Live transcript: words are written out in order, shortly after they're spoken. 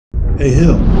Hey,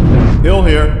 Hill. Hill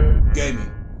here.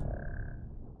 Gaming.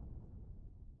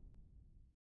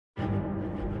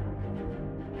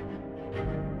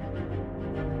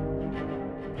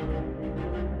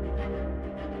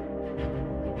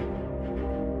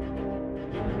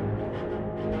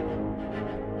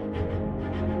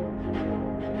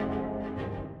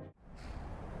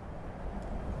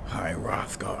 Hi,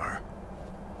 Hrothgar.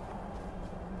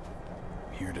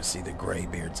 Here to see the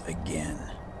Greybeards again.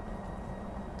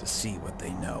 To see what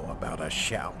they know about a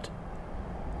shout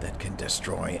that can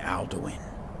destroy Alduin.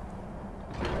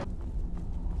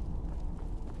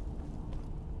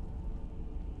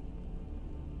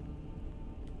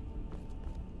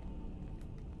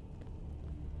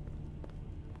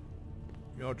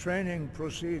 Your training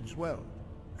proceeds well,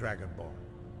 Dragonborn.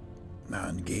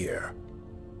 Mangir,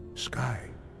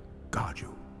 Sky, guard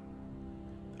you.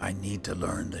 I need to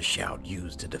learn the shout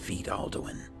used to defeat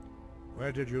Alduin.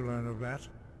 Where did you learn of that?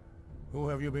 Who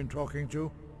have you been talking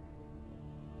to?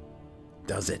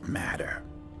 Does it matter?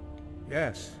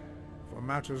 Yes. For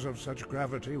matters of such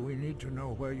gravity, we need to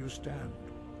know where you stand.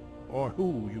 Or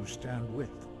who you stand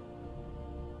with.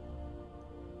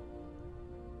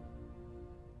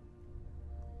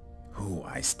 Who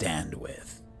I stand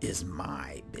with is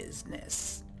my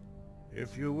business.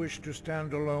 If you wish to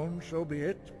stand alone, so be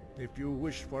it. If you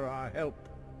wish for our help,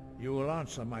 you will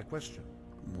answer my question.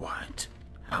 What?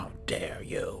 How dare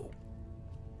you?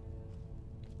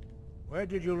 Where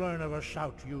did you learn of a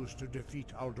shout used to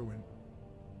defeat Alduin?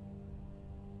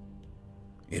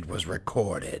 It was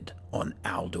recorded on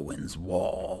Alduin's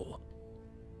wall.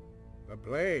 The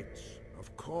Blades,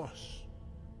 of course.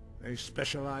 They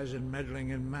specialize in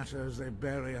meddling in matters they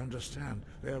barely understand.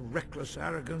 Their reckless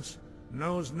arrogance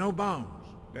knows no bounds.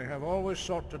 They have always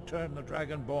sought to turn the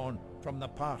Dragonborn from the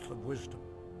path of wisdom.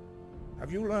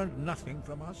 Have you learned nothing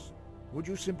from us? Would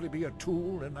you simply be a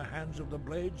tool in the hands of the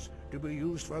Blades to be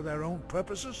used for their own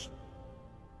purposes?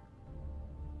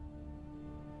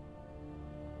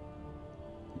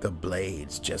 The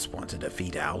Blades just want to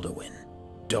defeat Alduin,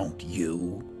 don't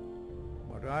you?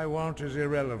 What I want is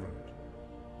irrelevant.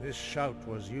 This shout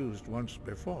was used once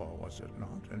before, was it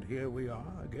not? And here we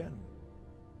are again.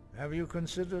 Have you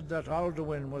considered that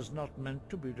Alduin was not meant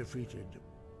to be defeated?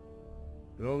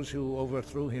 Those who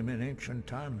overthrew him in ancient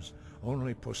times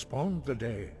only postponed the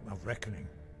day of reckoning.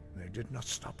 They did not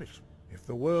stop it. If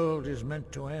the world is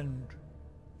meant to end,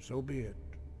 so be it.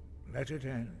 Let it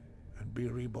end and be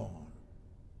reborn.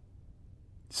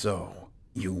 So,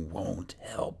 you won't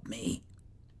help me?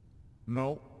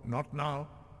 No, not now.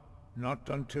 Not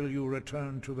until you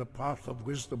return to the path of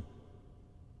wisdom.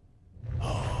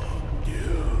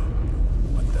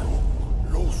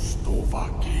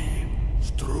 Lostovaki,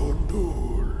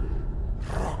 Strundul,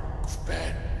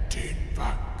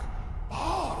 Rockventinvak,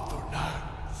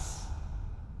 Ardonax.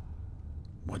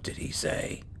 What did he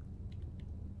say?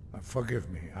 Forgive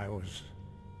me, I was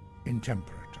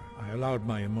intemperate. I allowed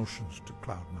my emotions to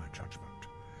cloud my judgment.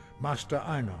 Master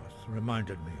Einarth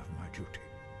reminded me of my duty.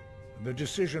 The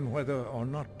decision whether or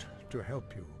not to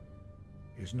help you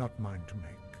is not mine to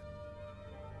make.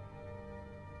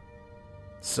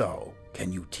 So,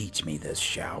 can you teach me this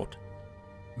shout?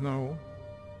 No,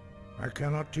 I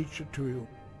cannot teach it to you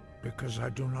because I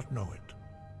do not know it.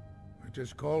 It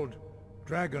is called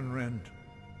Dragonrend,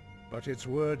 but its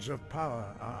words of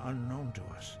power are unknown to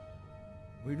us.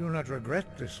 We do not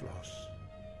regret this loss.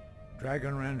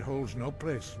 Dragonrend holds no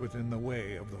place within the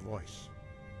way of the voice.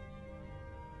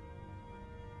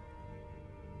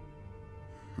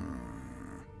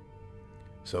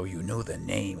 So you knew the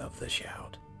name of the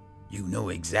shout. You knew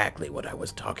exactly what I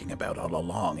was talking about all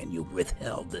along, and you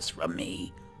withheld this from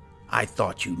me. I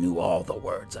thought you knew all the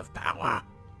words of power.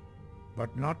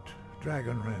 But not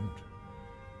Dragonrend.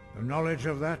 The knowledge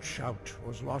of that shout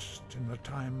was lost in the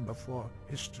time before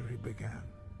history began.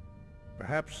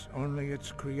 Perhaps only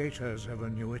its creators ever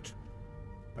knew it,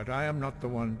 but I am not the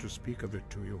one to speak of it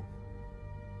to you.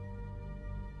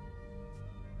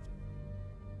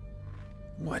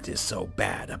 What is so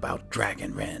bad about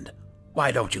Dragonrend? Why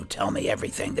don't you tell me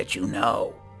everything that you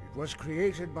know? It was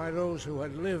created by those who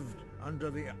had lived under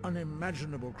the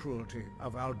unimaginable cruelty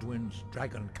of Alduin's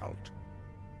dragon cult.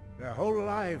 Their whole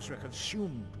lives were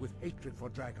consumed with hatred for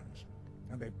dragons,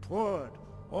 and they poured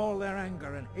all their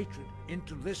anger and hatred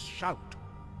into this shout.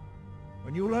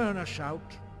 When you learn a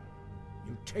shout,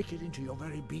 you take it into your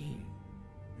very being.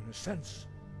 In a sense,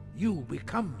 you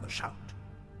become the shout.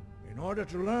 In order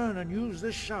to learn and use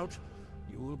this shout,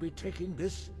 you will be taking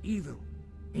this evil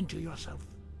into yourself.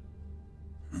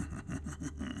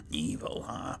 Evil,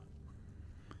 huh?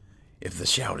 If the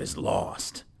shout is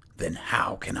lost, then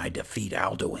how can I defeat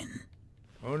Alduin?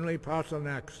 Only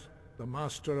Paarthurnax, the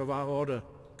master of our order,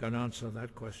 can answer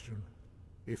that question,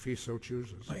 if he so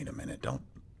chooses. Wait a minute, don't...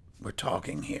 We're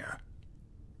talking here.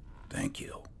 Thank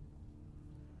you.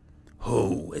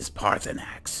 Who is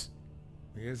Paarthurnax?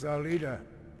 He is our leader.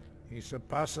 He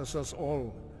surpasses us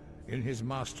all in his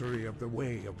mastery of the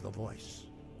way of the voice.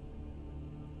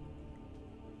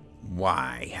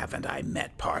 Why haven't I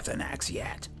met Paarthurnax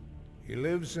yet? He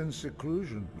lives in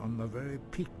seclusion on the very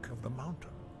peak of the mountain.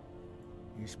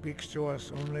 He speaks to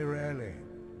us only rarely,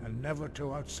 and never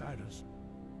to outsiders.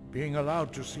 Being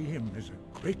allowed to see him is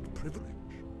a great privilege.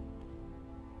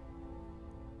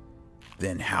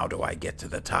 Then how do I get to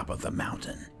the top of the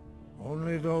mountain?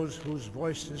 Only those whose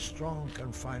voice is strong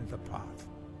can find the path.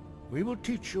 We will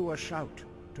teach you a shout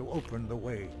to open the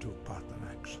way to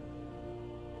Paarthurnax.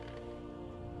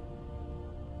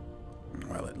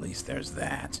 Well, at least there's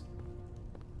that.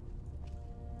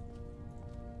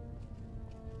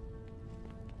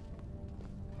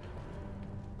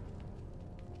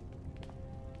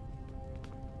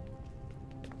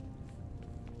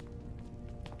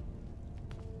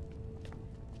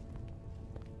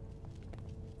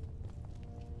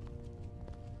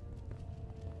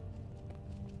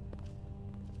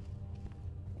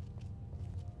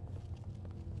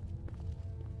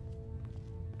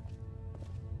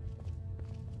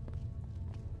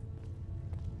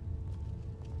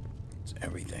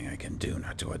 Everything I can do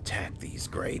not to attack these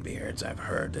graybeards. I've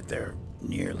heard that they're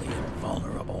nearly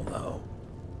invulnerable, though.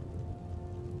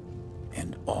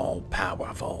 And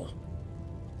all-powerful.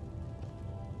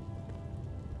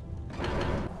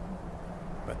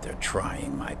 But they're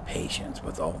trying my patience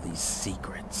with all these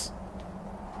secrets.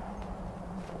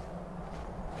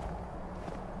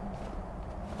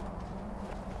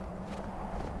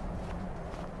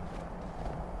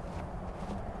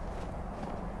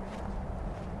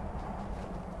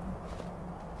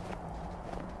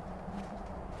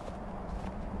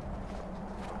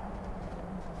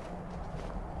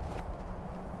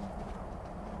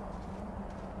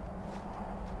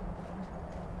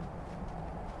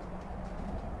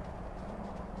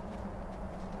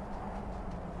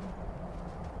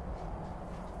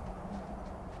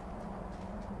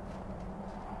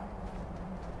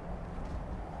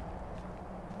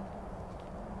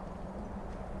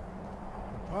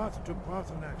 The path to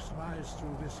Paarthurnax lies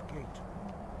through this gate.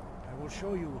 I will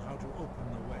show you how to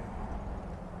open the way.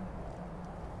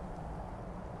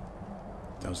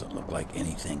 Doesn't look like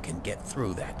anything can get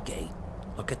through that gate.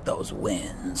 Look at those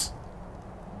winds.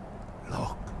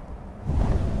 Look.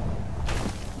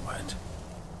 What?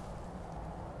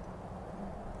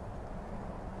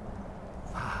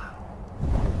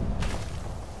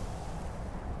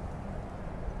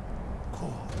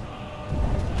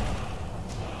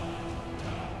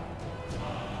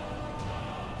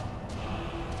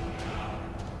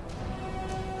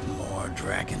 More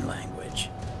dragon language.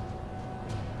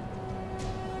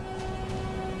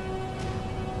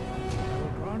 I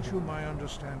will grant you my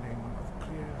understanding of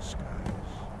clear skies.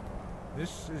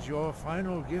 This is your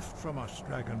final gift from us,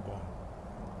 Dragonborn.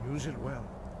 Use it well.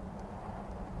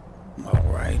 All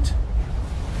right.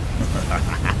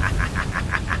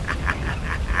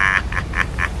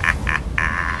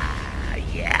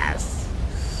 Yes.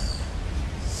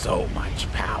 So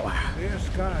much power. Clear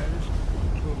skies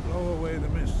will blow away the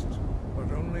mist,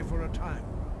 but only for a time.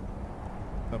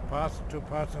 The path to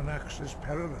Paarthurnax is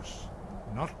perilous,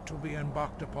 not to be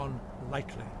embarked upon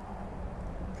lightly.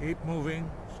 Keep moving,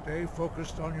 stay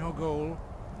focused on your goal,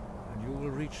 and you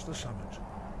will reach the summit.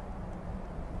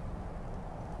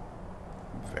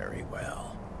 Very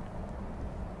well.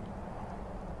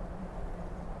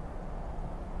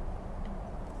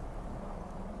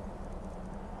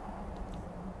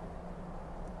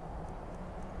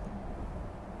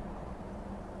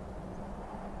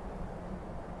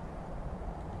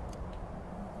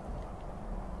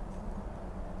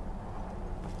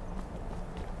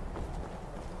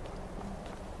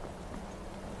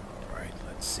 All right,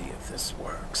 let's see if this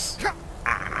works.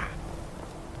 Ah!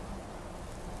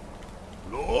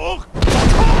 Look!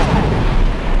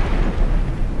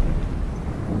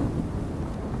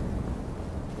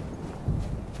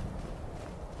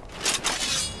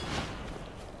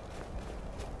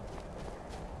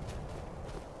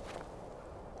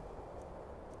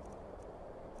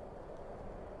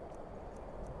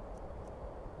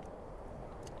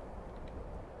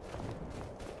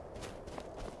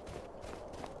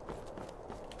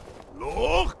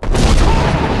 Look!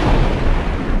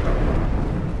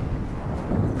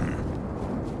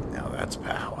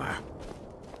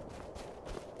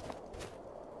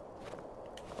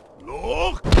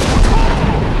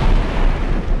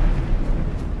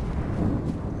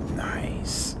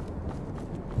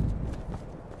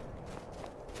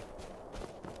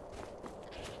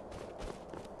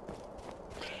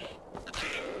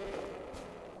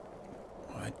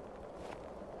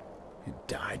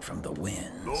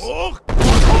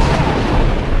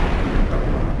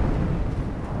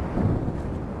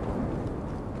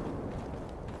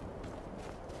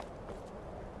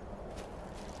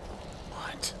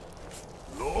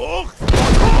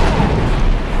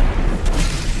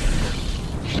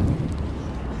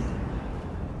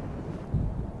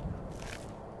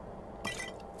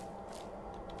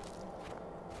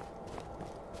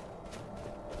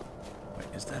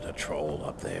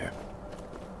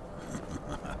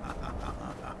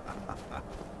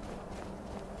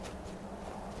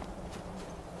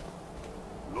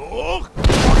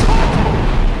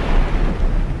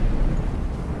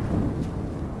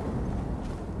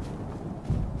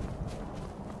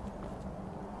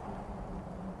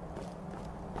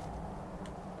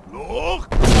 Look!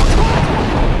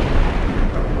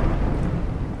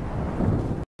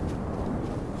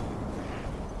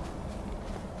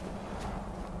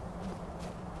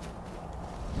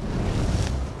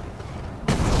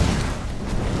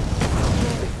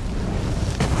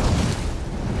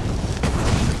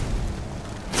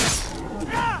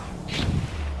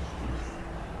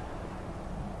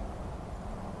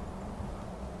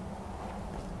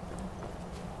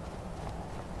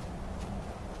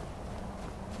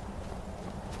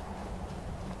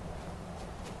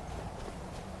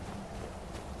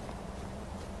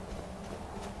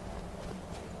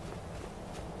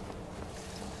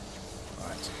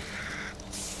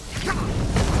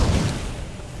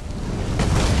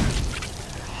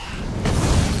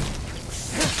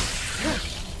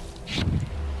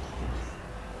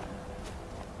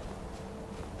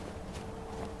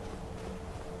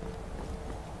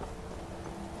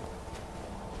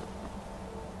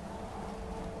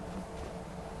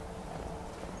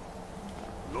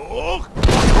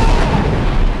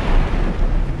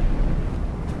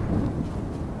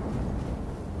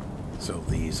 So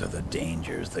these are the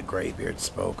dangers the Greybeard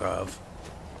spoke of.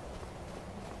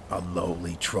 A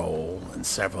lowly troll and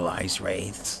several ice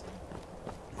wraiths.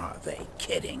 Are they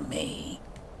kidding me?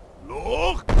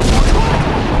 Look!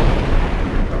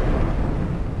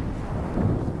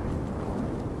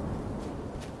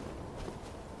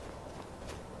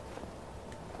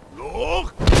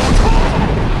 Look!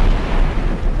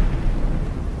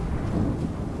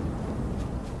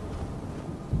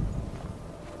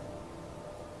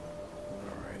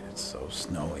 Alright, it's so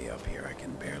snowy up here I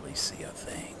can barely see a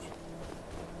thing.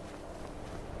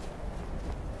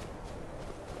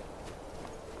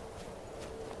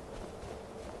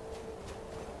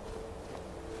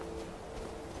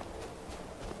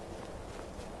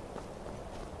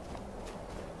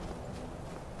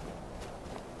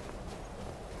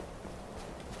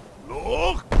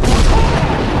 Look!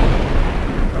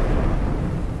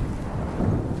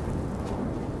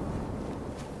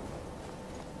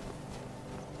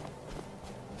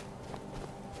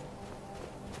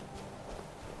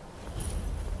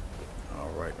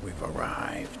 Alright, we've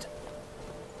arrived.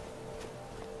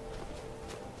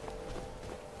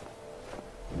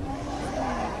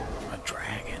 A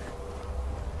dragon.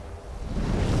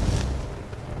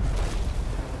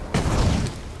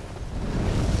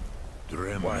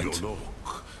 Dremyolok,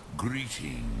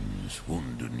 greetings,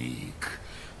 Wundernik.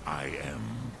 I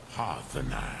am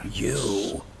Atronach.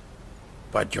 You?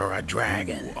 But you're a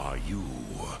dragon. Who are you?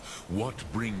 What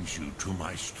brings you to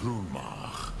my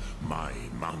Strunmach, my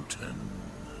mountain?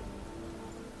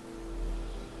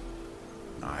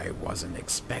 I wasn't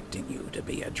expecting you to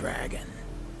be a dragon.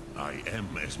 I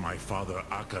am as my father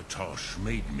Akatosh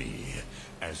made me,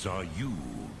 as are you,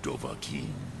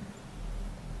 Dovahkiin.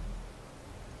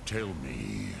 Tell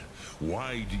me,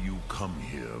 why do you come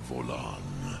here,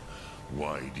 Volan?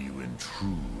 Why do you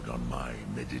intrude on my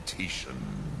meditation?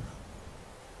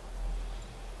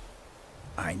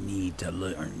 I need to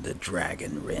learn the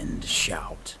Dragon Rend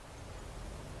shout.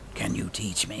 Can you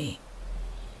teach me?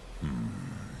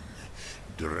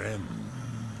 Drem,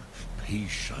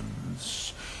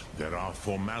 patience. There are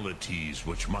formalities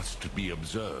which must be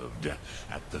observed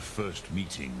at the first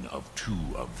meeting of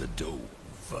two of the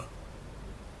Dove.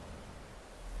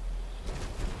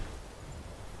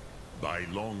 By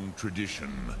long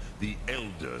tradition, the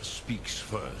Elder speaks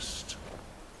first.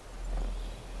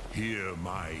 Hear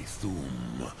my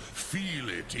Thum. Feel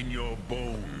it in your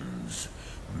bones.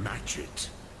 Match it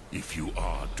if you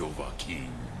are Dovahkiin.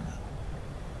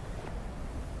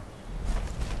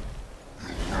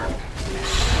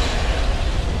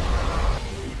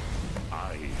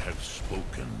 I have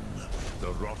spoken.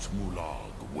 The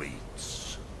Rotmulag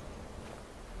waits.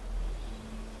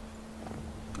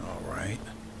 All right.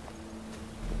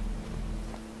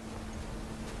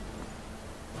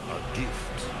 A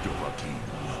gift, Dovahkiin.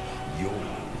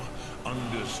 You'll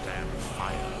understand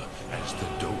fire as the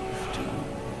Dove do.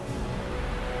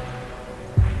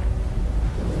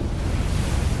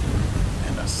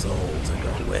 And a soul to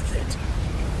go with it.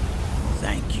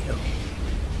 Thank you.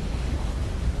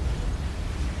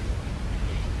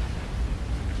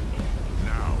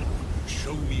 Now,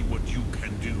 show me what you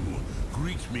can do.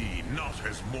 Greet me not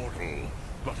as mortal,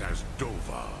 but as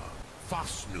Dova.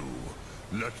 Fasnu,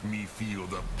 let me feel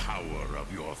the power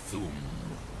of your Thum.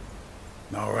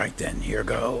 All right then, here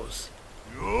goes.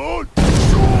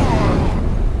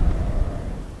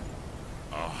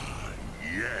 Ah,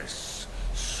 yes.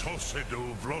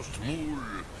 Sosedo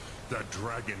Vrostmul. The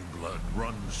dragon blood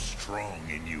runs strong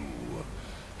in you.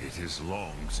 It is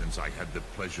long since I had the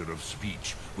pleasure of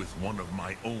speech with one of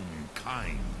my own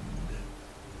kind.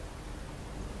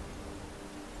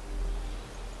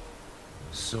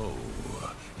 So,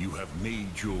 you have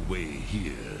made your way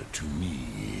here to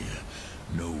me.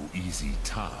 No easy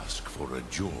task for a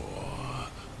jaw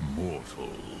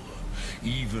mortal,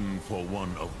 even for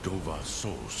one of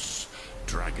Dovasos,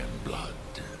 dragon blood.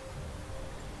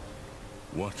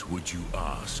 What would you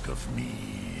ask of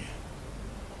me?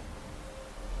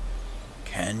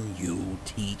 Can you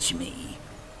teach me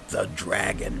the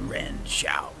Dragon Rend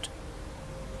shout?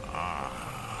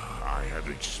 I have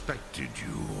expected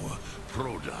you,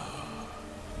 Proda.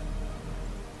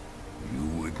 You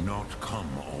would not come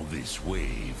all this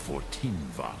way for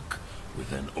Tinvak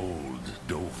with an old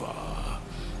Dova.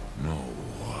 No,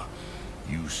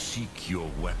 you seek your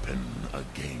weapon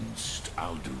against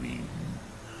Alduin.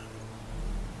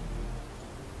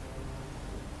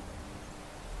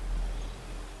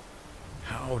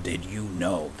 How did you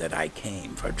know that I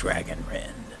came for Dragon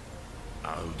Rend?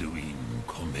 Alduin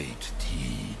Comet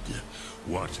Teed.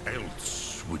 What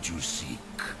else would you seek?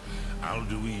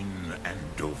 Alduin and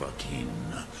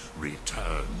Dovahkiin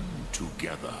return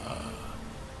together.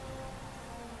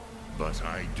 But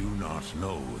I do not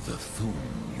know the Thum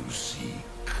you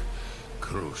seek.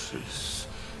 Croesus,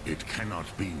 it cannot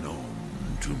be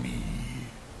known to me.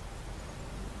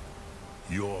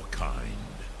 Your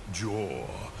kind, Jaw,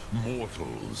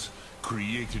 mortals,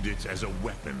 created it as a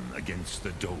weapon against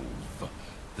the Dove,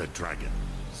 the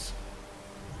dragons.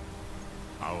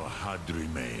 Our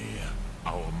Hadrime,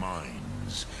 our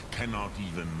minds, cannot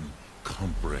even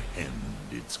comprehend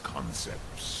its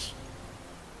concepts.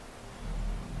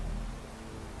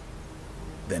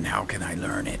 Then how can I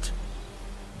learn it?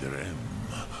 Drem,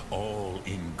 all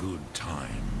in good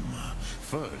time.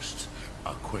 First,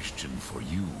 a question for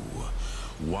you.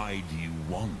 Why do you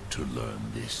want to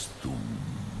learn this Thum?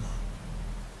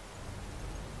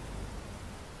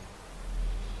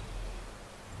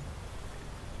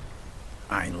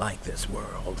 I like this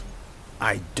world.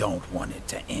 I don't want it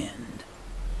to end.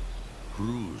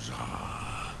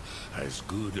 Ruza, as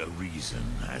good a reason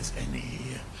as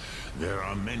any. There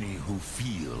are many who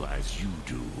feel as you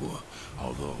do,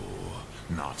 although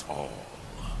not all.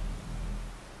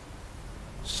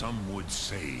 Some would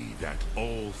say that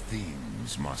all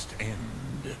things must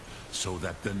end, so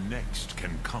that the next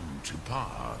can come to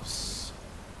pass.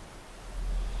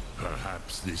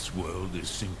 Perhaps this world is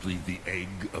simply the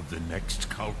egg of the next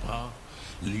Kalpa?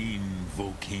 Lean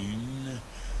Vokeen?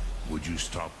 Would you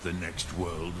stop the next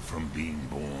world from being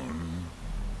born?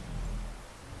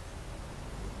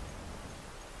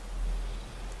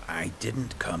 I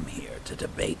didn't come here to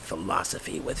debate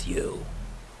philosophy with you.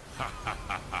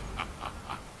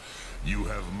 You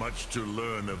have much to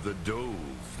learn of the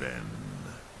Dove, then.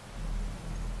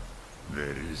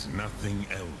 There is nothing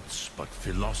else but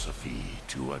philosophy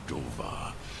to a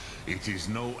Dova. It is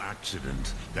no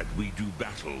accident that we do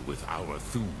battle with our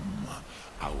Thum,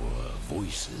 our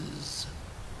voices.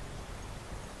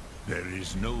 There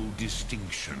is no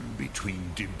distinction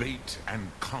between debate and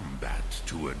combat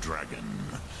to a dragon.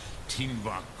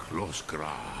 Tinvak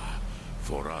Loskra.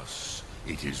 For us,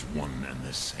 it is one and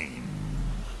the same.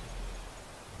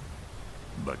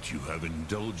 But you have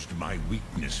indulged my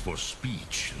weakness for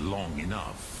speech long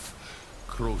enough.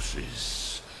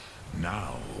 Croesus,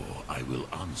 now I will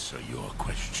answer your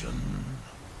question.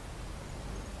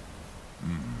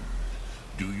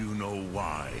 Do you know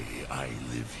why I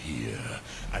live here,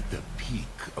 at the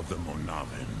peak of the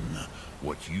Monaven,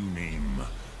 what you name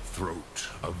throat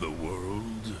of the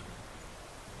world?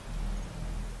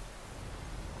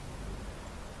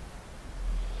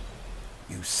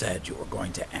 You said you were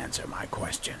going to answer my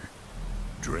question.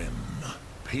 Drem,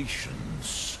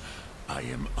 patience. I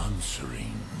am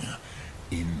answering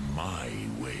in my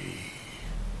way.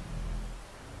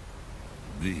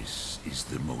 This is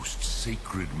the most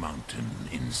sacred mountain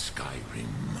in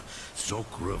Skyrim,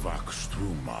 Sokravak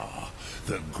Struma,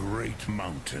 the great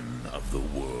mountain of the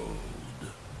world.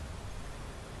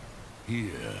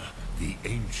 Here, the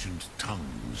ancient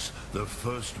tongues, the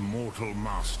first mortal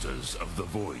masters of the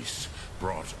voice,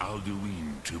 brought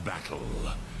Alduin to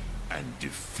battle and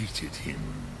defeated him.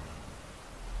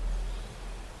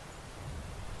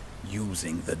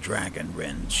 Using the Dragon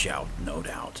Rend shout, no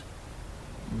doubt.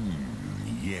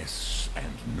 Yes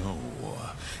and no.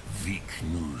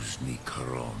 Viknuz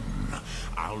Nikaron.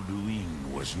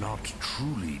 Alduin was not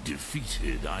truly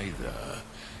defeated either.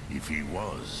 If he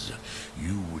was,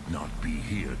 you would not be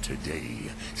here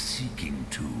today seeking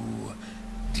to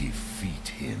defeat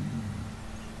him.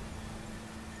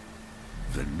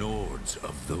 The Nords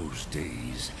of those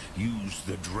days used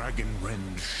the Dragon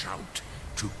Rend shout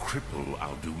to cripple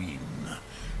Alduin,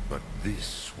 but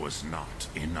this was not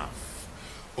enough.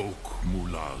 Ok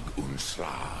Mulag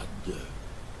Unslad.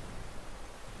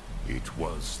 It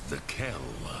was the Kell,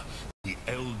 the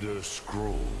Elder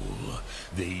Scroll.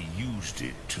 They used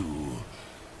it to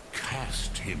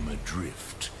cast him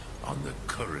adrift on the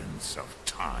currents of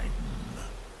time.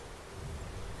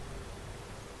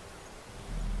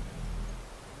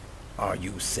 Are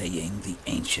you saying the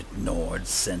ancient Nords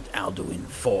sent Alduin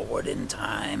forward in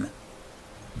time?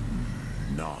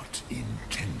 Not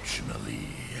intentionally.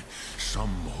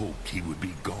 Some hoped he would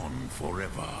be gone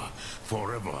forever,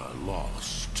 forever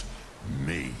lost.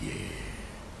 Meye.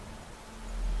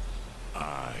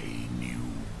 I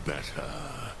knew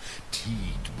better.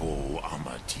 Tidbo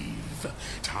Amativ.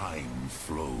 Time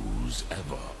flows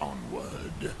ever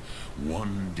onward.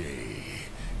 One day,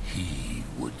 he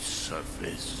would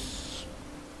surface.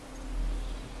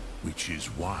 Which is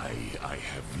why I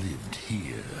have lived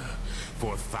here.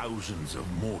 For thousands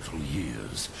of mortal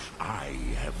years, I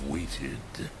have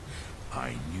waited.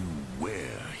 I knew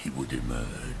where he would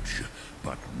emerge,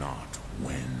 but not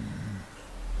when.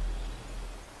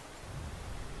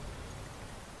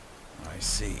 I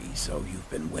see, so you've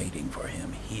been waiting for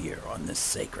him here on this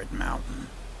sacred mountain.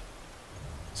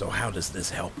 So how does this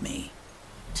help me?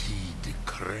 Tid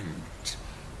Krent.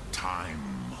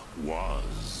 Time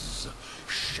was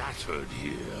shattered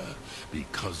here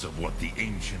because of what the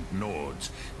ancient Nords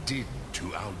did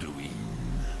to Alduin.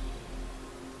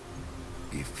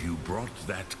 If you brought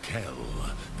that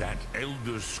Kell, that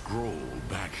Elder Scroll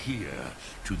back here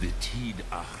to the Tid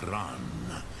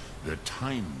Ahran, the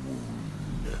Time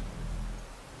Wound,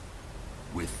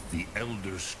 with the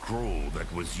Elder Scroll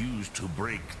that was used to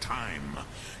break time,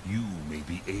 you may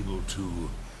be able to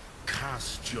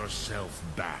cast yourself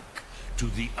back to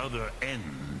the other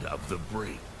end of the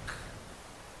break.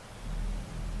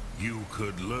 You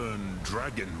could learn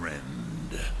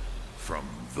Dragonrend from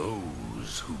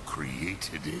those who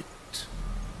created it.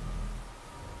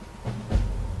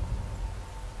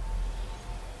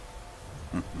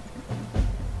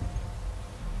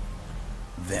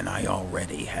 Then I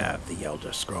already have the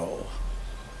Elder Scroll.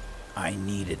 I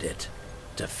needed it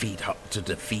to defeat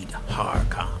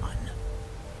Harkon.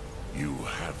 You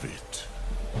have it.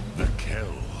 The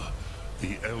Kell,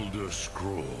 the Elder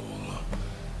Scroll,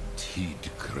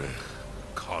 Tidkrech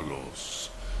Kalos.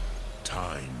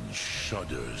 Time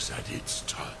shudders at its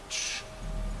touch.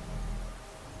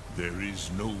 There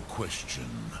is no question.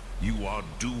 You are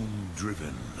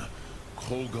doom-driven.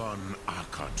 Kolgan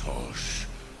Akatosh.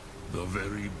 The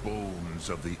very bones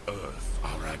of the earth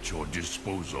are at your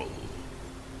disposal.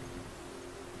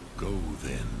 Go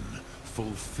then.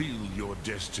 Fulfill your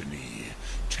destiny.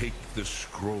 Take the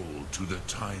scroll to the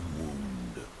Time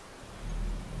Wound.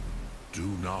 Do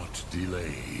not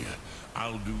delay.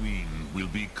 Alduin will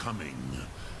be coming.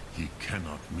 He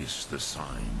cannot miss the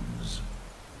signs.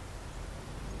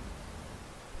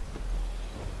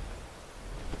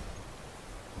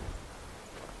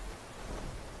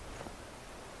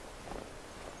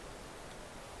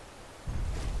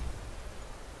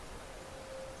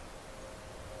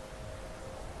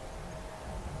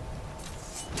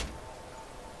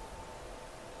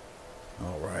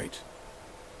 All right.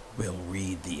 We'll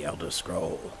read the Elder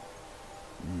Scroll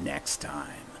next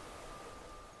time.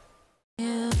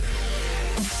 Yeah.